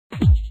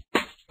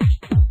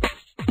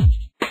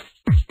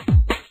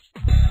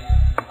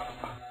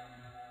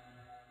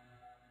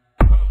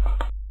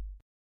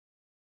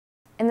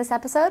this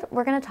episode,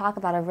 we're going to talk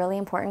about a really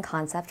important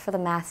concept for the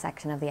math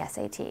section of the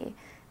SAT,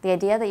 the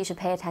idea that you should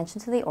pay attention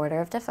to the order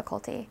of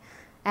difficulty.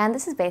 And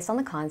this is based on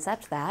the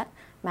concept that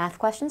math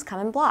questions come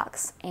in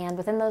blocks, and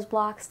within those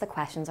blocks, the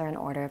questions are in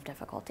order of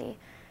difficulty.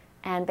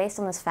 And based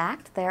on this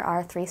fact, there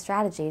are 3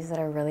 strategies that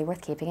are really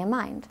worth keeping in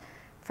mind.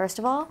 First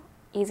of all,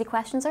 easy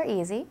questions are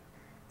easy.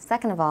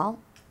 Second of all,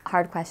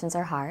 hard questions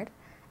are hard.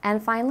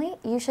 And finally,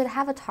 you should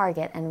have a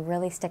target and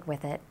really stick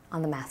with it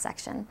on the math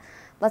section.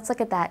 Let's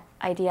look at that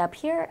idea up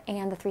here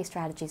and the 3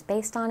 strategies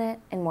based on it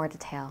in more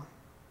detail.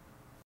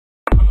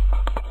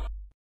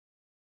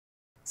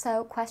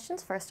 So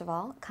questions, first of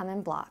all, come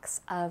in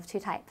blocks of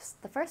 2 types.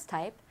 The first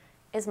type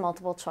is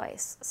multiple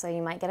choice. So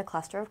you might get a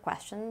cluster of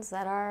questions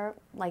that are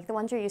like the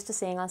ones you're used to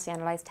seeing on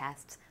standardized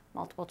tests,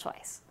 multiple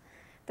choice.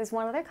 There's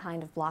one other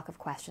kind of block of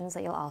questions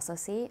that you'll also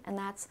see, and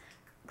that's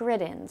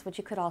grid-ins, which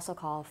you could also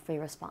call free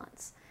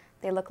response.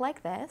 They look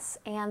like this,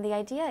 and the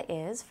idea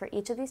is for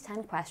each of these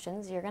 10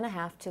 questions, you're going to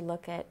have to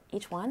look at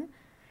each one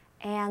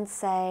and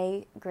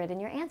say grid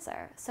in your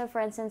answer. So for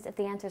instance, if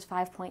the answer is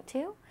 5.2,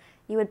 you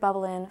would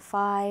bubble in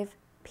 5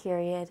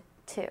 period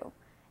 2.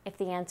 If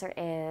the answer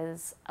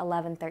is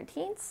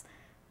 11/13,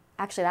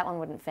 actually that one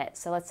wouldn't fit.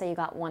 So let's say you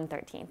got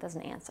 1/13 as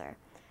an answer.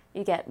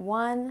 You get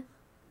 1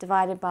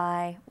 divided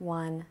by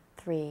 1,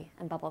 3,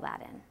 and bubble that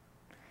in.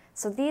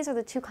 So these are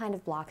the 2 kind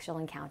of blocks you'll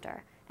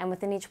encounter. And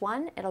within each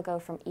one, it'll go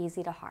from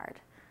easy to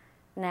hard.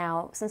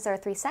 Now, since there are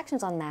 3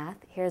 sections on math,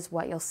 here's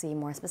what you'll see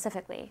more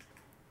specifically.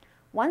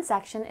 One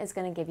section is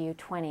going to give you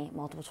 20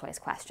 multiple choice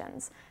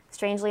questions.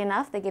 Strangely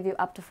enough, they give you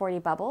up to 40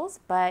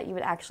 bubbles, but you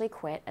would actually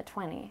quit at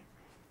 20.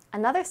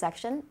 Another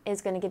section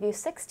is going to give you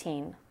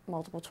 16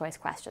 multiple choice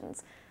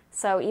questions.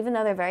 So even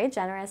though they're very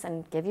generous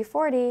and give you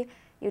 40,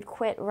 you'd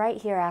quit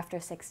right here after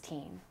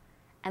 16.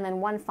 And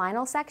then one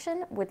final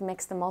section would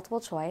mix the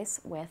multiple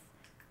choice with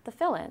the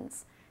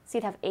fill-ins. So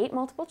you'd have 8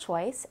 multiple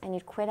choice, and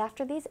you'd quit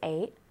after these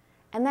 8,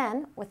 and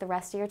then with the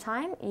rest of your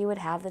time, you would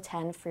have the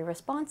 10 free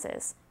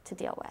responses to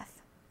deal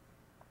with.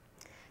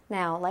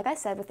 Now, like I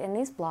said, within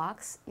these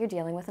blocks, you're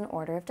dealing with an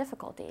order of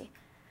difficulty.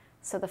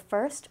 So the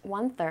first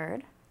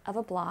 1/3 of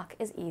a block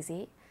is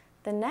easy,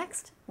 the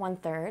next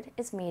 1/3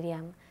 is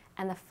medium,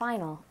 and the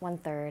final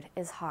 1/3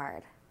 is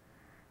hard.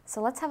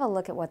 So let's have a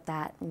look at what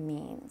that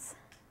means.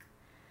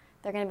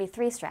 There are going to be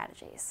 3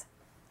 strategies.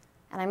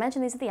 And I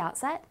mentioned these at the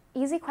outset.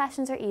 Easy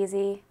questions are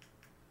easy,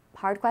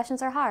 hard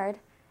questions are hard,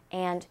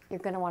 and you're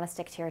going to want to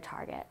stick to your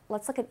target.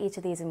 Let's look at each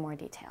of these in more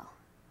detail.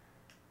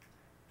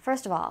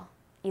 First of all,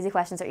 easy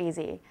questions are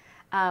easy.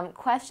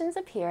 Questions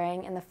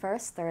appearing in the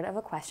first third of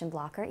a question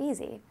block are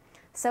easy.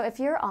 So if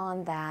you're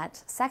on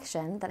that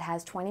section that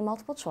has 20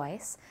 multiple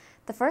choice,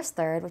 the first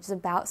third, which is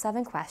about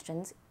 7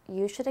 questions,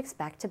 you should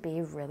expect to be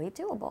really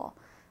doable.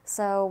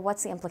 So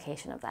what's the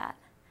implication of that?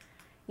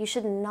 You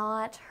should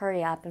not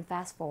hurry up and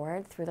fast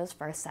forward through those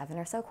first 7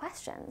 or so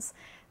questions.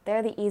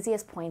 They're the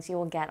easiest points you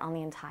will get on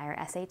the entire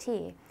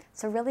SAT,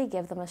 so really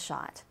give them a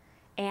shot.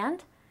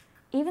 And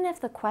even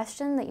if the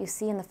question that you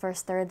see in the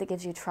first third that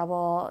gives you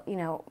trouble,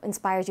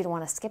 inspires you to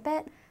want to skip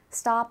it,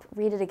 stop,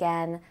 read it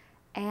again,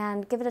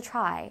 and give it a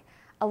try.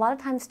 A lot of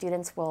times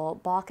students will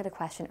balk at a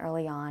question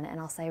early on, and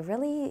I'll say,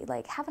 really,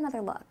 have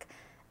another look.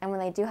 And when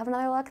they do have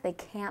another look, they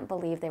can't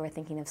believe they were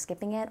thinking of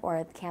skipping it,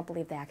 or can't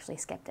believe they actually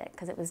skipped it,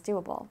 because it was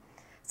doable.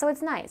 So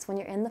it's nice when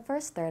you're in the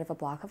first third of a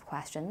block of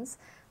questions,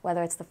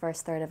 whether it's the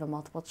first third of a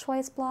multiple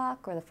choice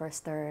block or the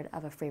first third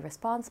of a free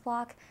response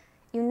block,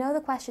 you know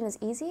the question is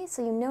easy,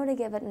 so you know to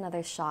give it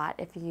another shot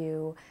if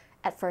you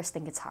at first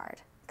think it's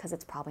hard, because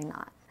it's probably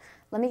not.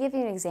 Let me give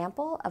you an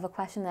example of a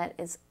question that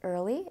is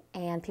early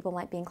and people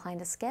might be inclined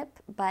to skip,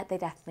 but they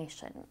definitely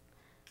shouldn't.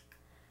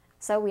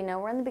 So we know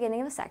we're in the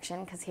beginning of a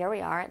section because here we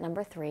are at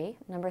number 3.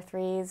 Number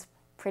 3 is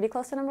pretty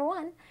close to number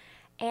 1.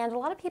 And a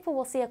lot of people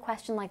will see a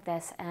question like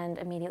this and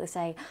immediately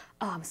say,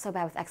 oh, I'm so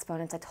bad with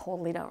exponents, I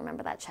totally don't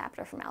remember that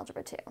chapter from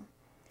Algebra 2.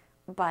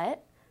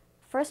 But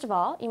first of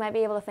all, you might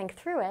be able to think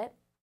through it